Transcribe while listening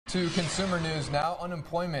To consumer news now,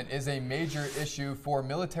 unemployment is a major issue for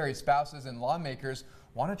military spouses, and lawmakers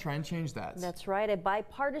want to try and change that. That's right. A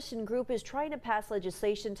bipartisan group is trying to pass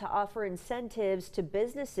legislation to offer incentives to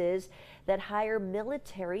businesses that hire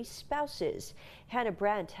military spouses. Hannah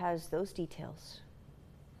Brandt has those details.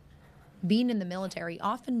 Being in the military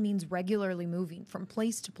often means regularly moving from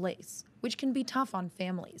place to place, which can be tough on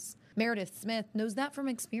families. Meredith Smith knows that from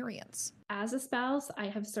experience. As a spouse, I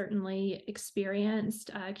have certainly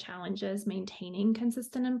experienced challenges maintaining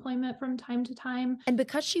consistent employment from time to time. And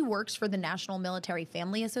because she works for the National Military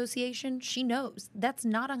Family Association, she knows that's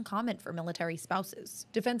not uncommon for military spouses.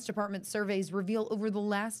 Defense Department surveys reveal over the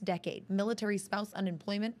last decade, military spouse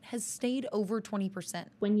unemployment has stayed over 20%.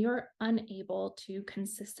 When you're unable to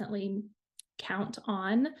consistently count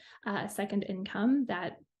on a second income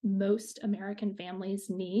that most American families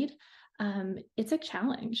need, it's a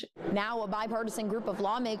challenge. Now, a bipartisan group of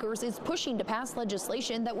lawmakers is pushing to pass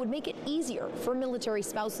legislation that would make it easier for military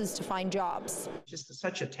spouses to find jobs. Just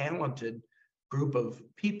such a talented group of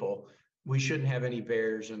people. We shouldn't have any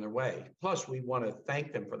barriers in their way. Plus, we want to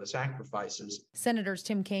thank them for the sacrifices. Senators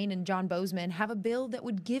Tim Kaine and John Bozeman have a bill that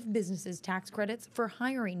would give businesses tax credits for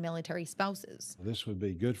hiring military spouses. This would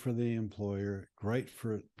be good for the employer, great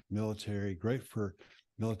for military, great for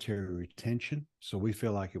military retention, so we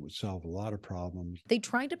feel like it would solve a lot of problems. They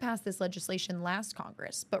tried to pass this legislation last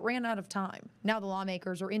Congress, but ran out of time. Now the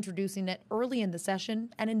lawmakers are introducing it early in the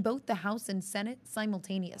session and in both the House and Senate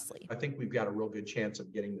simultaneously. I think we've got a real good chance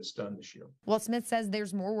of getting this done this year. While Smith says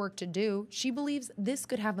there's more work to do, she believes this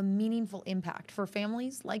could have a meaningful impact for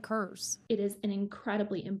families like hers. It is an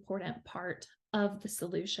incredibly important part of the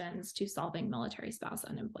solutions to solving military spouse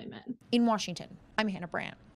unemployment. In Washington, I'm Hannah Brandt.